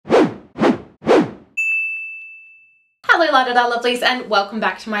Hello Ladada lovelies and welcome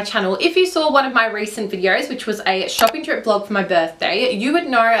back to my channel. If you saw one of my recent videos, which was a shopping trip vlog for my birthday, you would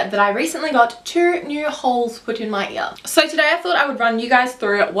know that I recently got 2 new holes put in my ear. So today I thought I would run you guys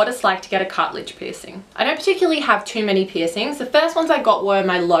through what it's like to get a cartilage piercing. I don't particularly have too many piercings. The first ones I got were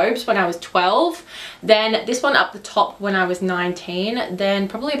my lobes when I was 12, then this one up the top when I was 19, then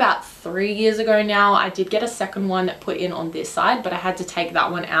probably about 3 years ago now I did get a second one put in on this side, but I had to take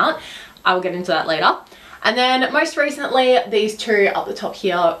that one out. I will get into that later. And then most recently, these 2 up the top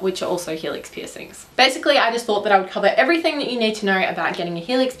here, which are also Helix piercings. Basically, I just thought that I would cover everything that you need to know about getting a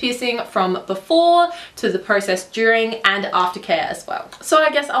Helix piercing, from before to the process during and after care as well. So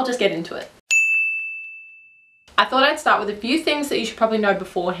I guess I'll just get into it. I thought I'd start with a few things that you should probably know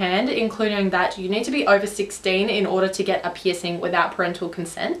beforehand, including that you need to be over 16 in order to get a piercing without parental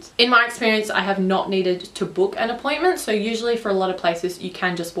consent. In my experience, I have not needed to book an appointment, so usually for a lot of places you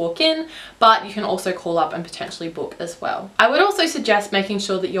can just walk in, but you can also call up and potentially book as well. I would also suggest making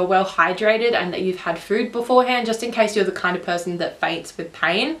sure that you're well hydrated and that you've had food beforehand, just in case you're the kind of person that faints with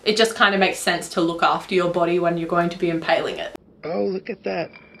pain. It just kind of makes sense to look after your body when you're going to be impaling it. Oh, look at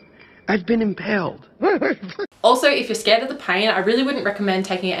that. I've been impaled. Also, if you're scared of the pain, I really wouldn't recommend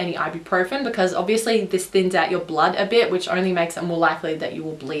taking any ibuprofen, because obviously this thins out your blood a bit, which only makes it more likely that you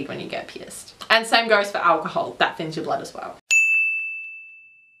will bleed when you get pierced. And same goes for alcohol, that thins your blood as well.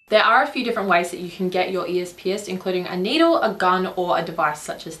 There are a few different ways that you can get your ears pierced, including a needle, a gun, or a device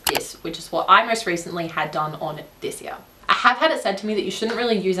such as this, which is what I most recently had done on this ear. I have had it said to me that you shouldn't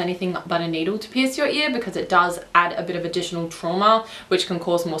really use anything but a needle to pierce your ear, because it does add a bit of additional trauma, which can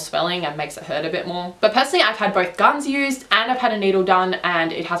cause more swelling and makes it hurt a bit more. But personally, I've had both guns used and I've had a needle done,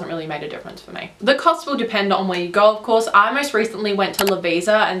 and it hasn't really made a difference for me. The cost will depend on where you go, of course. I most recently went to Lovelies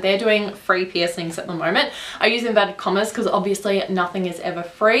and they're doing free piercings at the moment. I use inverted commas because obviously nothing is ever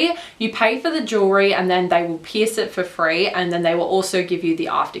free. You pay for the jewelry and then they will pierce it for free, and then they will also give you the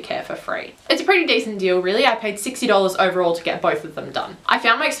aftercare for free. It's a pretty decent deal really. I paid $60 overall to get both of them done. I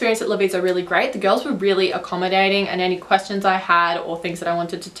found my experience at Lovelies are really great. The girls were really accommodating, and any questions I had or things that I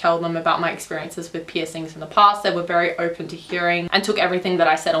wanted to tell them about my experiences with piercings in the past, they were very open to hearing and took everything that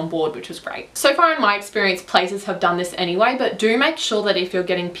I said on board, which was great. So far in my experience, places have done this anyway, but do make sure that if you're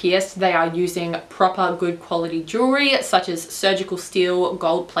getting pierced, they are using proper good quality jewelry, such as surgical steel,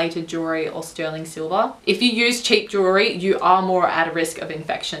 gold plated jewelry, or sterling silver. If you use cheap jewelry, you are more at a risk of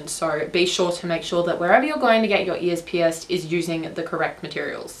infection, so be sure to make sure that wherever you're going to get your ears pierced is using the correct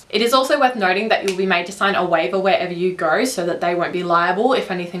materials. It is also worth noting that you'll be made to sign a waiver wherever you go, so that they won't be liable if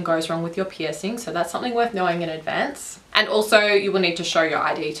anything goes wrong with your piercing, so that's something worth knowing in advance. And also you will need to show your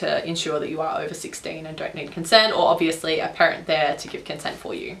ID to ensure that you are over 16 and don't need consent, or obviously a parent there to give consent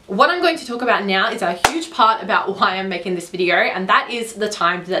for you. What I'm going to talk about now is a huge part about why I'm making this video, and that is the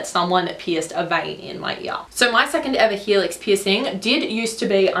time that someone pierced a vein in my ear. So my second ever Helix piercing did used to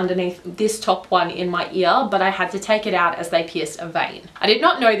be underneath this top one in my ear, but I had to take it out as they pierced a vein. I did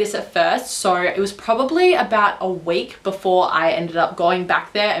not know this at first, so it was probably about a week before I ended up going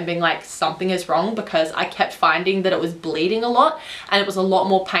back there and being like, something is wrong, because I kept finding that it was bleeding a lot and it was a lot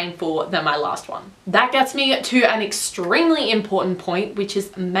more painful than my last one. That gets me to an extremely important point, which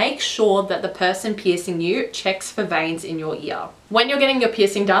is make sure that the person piercing you checks for veins in your ear. When you're getting your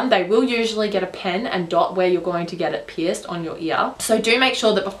piercing done, they will usually get a pen and dot where you're going to get it pierced on your ear. So do make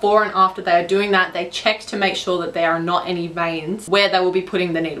sure that before and after they are doing that, they check to make sure that there are not any veins where they will be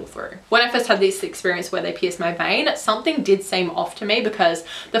putting the needle through. When I first had this experience where they pierced my vein, something did seem off to me, because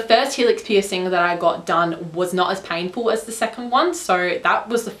the first Helix piercing that I got done was not as painful as the second one. So that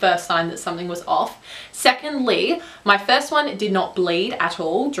was the first sign that something was off. Secondly, my first one did not bleed at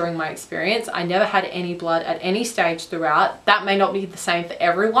all during my experience. I never had any blood at any stage throughout. That may not be the same for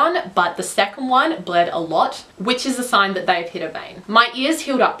everyone, but the second one bled a lot, which is a sign that they've hit a vein. My ears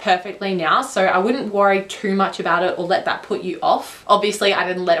healed up perfectly now, so I wouldn't worry too much about it or let that put you off. Obviously, I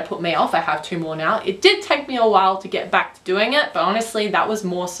didn't let it put me off. I have 2 more now. It did take me a while to get back to doing it, but honestly, that was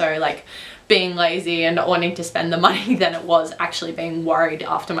more so like being lazy and not wanting to spend the money than it was actually being worried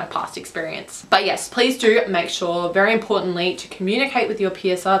after my past experience. But yes, please do make sure, very importantly, to communicate with your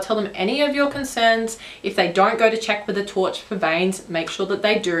piercer. Tell them any of your concerns. If they don't go to check with a torch for veins, make sure that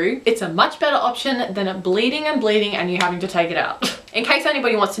they do. It's a much better option than it bleeding and you having to take it out. In case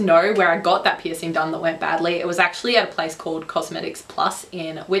anybody wants to know where I got that piercing done that went badly, it was actually at a place called Cosmetics Plus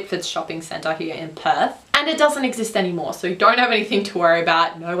in Whitford's shopping centre here in Perth. And it doesn't exist anymore, so you don't have anything to worry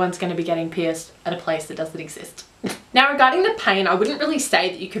about. No one's going to be getting pierced at a place that doesn't exist. Now regarding the pain, I wouldn't really say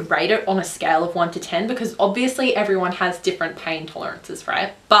that you could rate it on a scale of 1 to 10 because obviously everyone has different pain tolerances,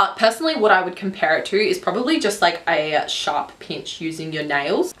 right? But personally what I would compare it to is probably just like a sharp pinch using your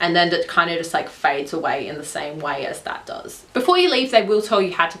nails, and then it kind of just like fades away in the same way as that does. Before you leave, they will tell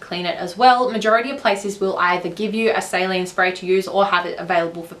you how to clean it as well. Majority of places will either give you a saline spray to use or have it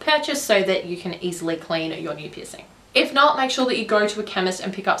available for purchase so that you can easily clean your new piercing. If not, make sure that you go to a chemist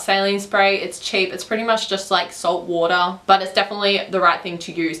and pick up saline spray. It's cheap. It's pretty much just like salt water, but it's definitely the right thing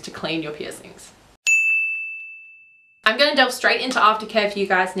to use to clean your piercings. I'm going to delve straight into aftercare for you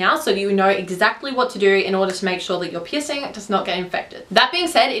guys now so you know exactly what to do in order to make sure that your piercing does not get infected. That being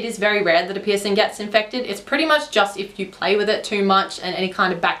said, it is very rare that a piercing gets infected. It's pretty much just if you play with it too much and any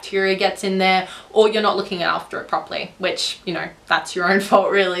kind of bacteria gets in there, or you're not looking after it properly, which, you know, that's your own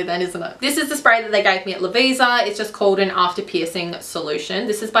fault really then, isn't it? This is the spray that they gave me at Lovelies. It's just called an after piercing solution.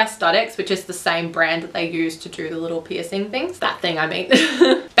 This is by Studex, which is the same brand that they use to do the little piercing things. That thing I mean.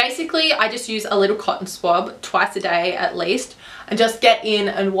 Basically, I just use a little cotton swab twice a day at least and just get in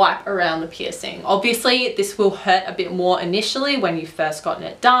and wipe around the piercing. Obviously, this will hurt a bit more initially when you've first gotten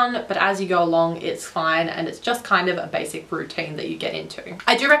it done, but as you go along, it's fine, and it's just kind of a basic routine that you get into.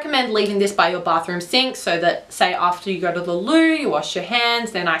 I do recommend leaving this by your bathroom sink so that, say, after you go to the loo, you wash your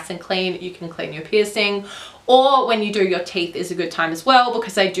hands, they're nice and clean, you can clean your piercing. Or when you do your teeth is a good time as well,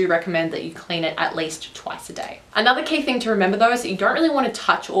 because I do recommend that you clean it at least twice a day. Another key thing to remember though is that you don't really want to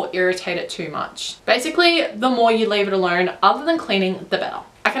touch or irritate it too much. Basically, the more you leave it alone, other than cleaning, the better.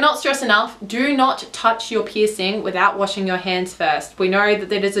 I cannot stress enough, do not touch your piercing without washing your hands first. We know that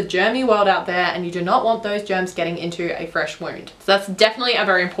there is a germy world out there and you do not want those germs getting into a fresh wound. So that's definitely a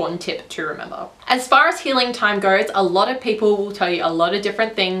very important tip to remember. As far as healing time goes, a lot of people will tell you a lot of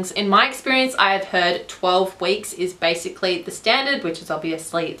different things. In my experience, I have heard 12 weeks is basically the standard, which is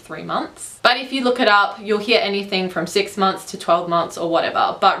obviously 3 months. But if you look it up, you'll hear anything from 6 months to 12 months or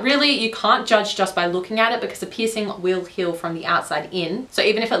whatever. But really, you can't judge just by looking at it because the piercing will heal from the outside in. So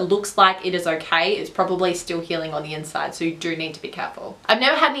even if it looks like it is okay, it's probably still healing on the inside. So you do need to be careful. I've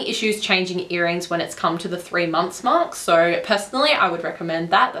never had any issues changing earrings when it's come to the 3 months mark. So personally, I would recommend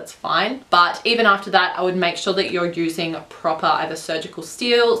that. That's fine. But even after that, I would make sure that you're using proper either surgical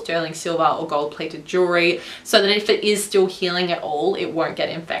steel, sterling silver, or gold plated jewelry so that if it is still healing at all, it won't get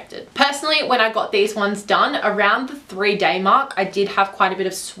infected. Personally, when I got these ones done, around the 3-day mark, I did have quite a bit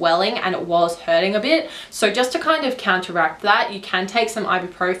of swelling and it was hurting a bit. So just to kind of counteract that, you can take some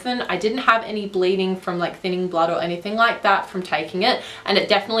ibuprofen. I didn't have any bleeding from like thinning blood or anything like that from taking it, and it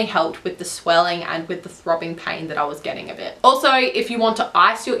definitely helped with the swelling and with the throbbing pain that I was getting a bit. Also, if you want to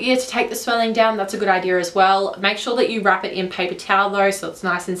ice your ear to take the swelling down, that's a good idea as well. Make sure that you wrap it in paper towel though, so it's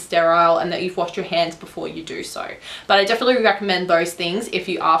nice and sterile, and that you've washed your hands before you do so. But I definitely recommend those things if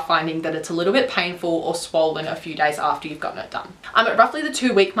you are finding that it's a little bit painful or swollen a few days after you've gotten it done. I'm at roughly the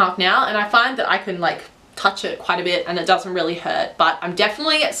 2-week mark now, and I find that I can like touch it quite a bit and it doesn't really hurt, but I'm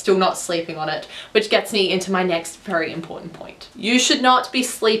definitely still not sleeping on it, which gets me into my next very important point. You should not be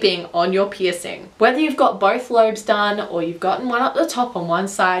sleeping on your piercing. Whether you've got both lobes done or you've gotten one up the top on one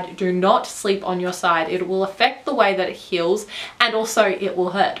side, do not sleep on your side. It will affect the way that it heals, and also it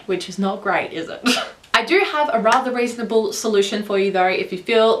will hurt, which is not great, is it? I do have a rather reasonable solution for you though if you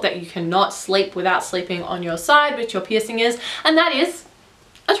feel that you cannot sleep without sleeping on your side, which your piercing is, and that is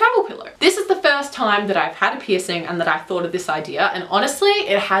a travel pillow. This is the first time that I've had a piercing and that I thought of this idea, and honestly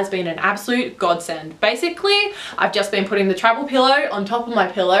it has been an absolute godsend. Basically, I've just been putting the travel pillow on top of my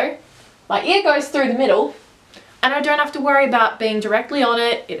pillow, my ear goes through the middle, and I don't have to worry about being directly on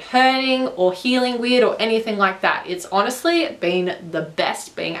it hurting or healing weird or anything like that. It's honestly been the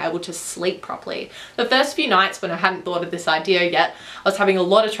best being able to sleep properly. The first few nights when I hadn't thought of this idea yet, I was having a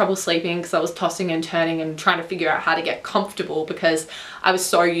lot of trouble sleeping because I was tossing and turning and trying to figure out how to get comfortable because I was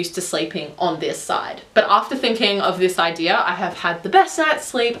so used to sleeping on this side. But after thinking of this idea, I have had the best night's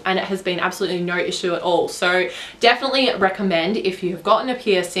sleep and it has been absolutely no issue at all. So definitely recommend if you've gotten a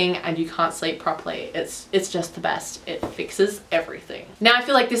piercing and you can't sleep properly. It's just the best. It fixes everything. Now I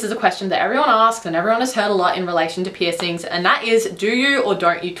feel like this is a question that everyone asks and everyone has heard a lot in relation to piercings, and that is, do you or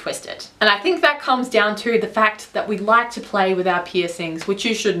don't you twist it? And I think that comes down to the fact that we like to play with our piercings, which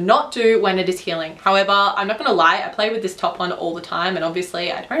you should not do when it is healing. However, I'm not gonna lie, I play with this top on all the time, and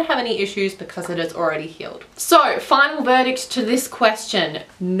obviously I don't have any issues because it is already healed. So final verdict to this question: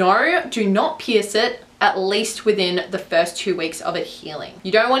 no, do not pierce it at least within the first 2 weeks of it healing.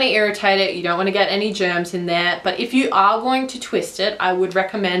 You don't want to irritate it, you don't want to get any germs in there, but if you are going to twist it, I would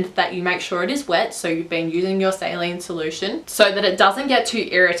recommend that you make sure it is wet, so you've been using your saline solution, so that it doesn't get too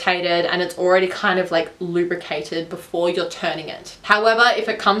irritated and it's already kind of like lubricated before you're turning it. However, if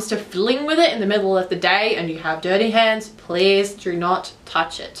it comes to fiddling with it in the middle of the day and you have dirty hands, please do not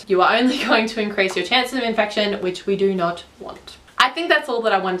touch it. You are only going to increase your chances of infection, which we do not want. I think that's all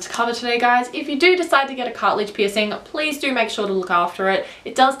that I wanted to cover today, guys. If you do decide to get a cartilage piercing, please do make sure to look after it.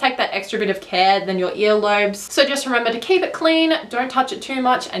 It does take that extra bit of care than your earlobes. So just remember to keep it clean, don't touch it too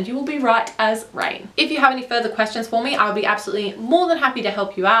much, and you will be right as rain. If you have any further questions for me, I'll be absolutely more than happy to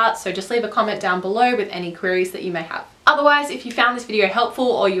help you out. So just leave a comment down below with any queries that you may have. Otherwise, if you found this video helpful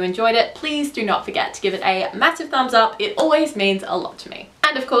or you enjoyed it, please do not forget to give it a massive thumbs up. It always means a lot to me.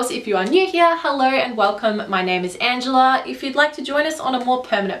 And of course, if you are new here, hello and welcome. My name is Angela. If you'd like to join us on a more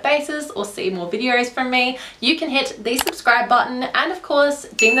permanent basis or see more videos from me, you can hit the subscribe button and of course,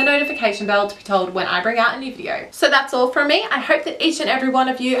 ding the notification bell to be told when I bring out a new video. So that's all from me. I hope that each and every one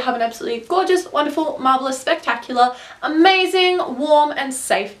of you have an absolutely gorgeous, wonderful, marvelous, spectacular, amazing, warm and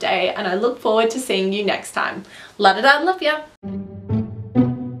safe day. And I look forward to seeing you next time. Ladada, love ya.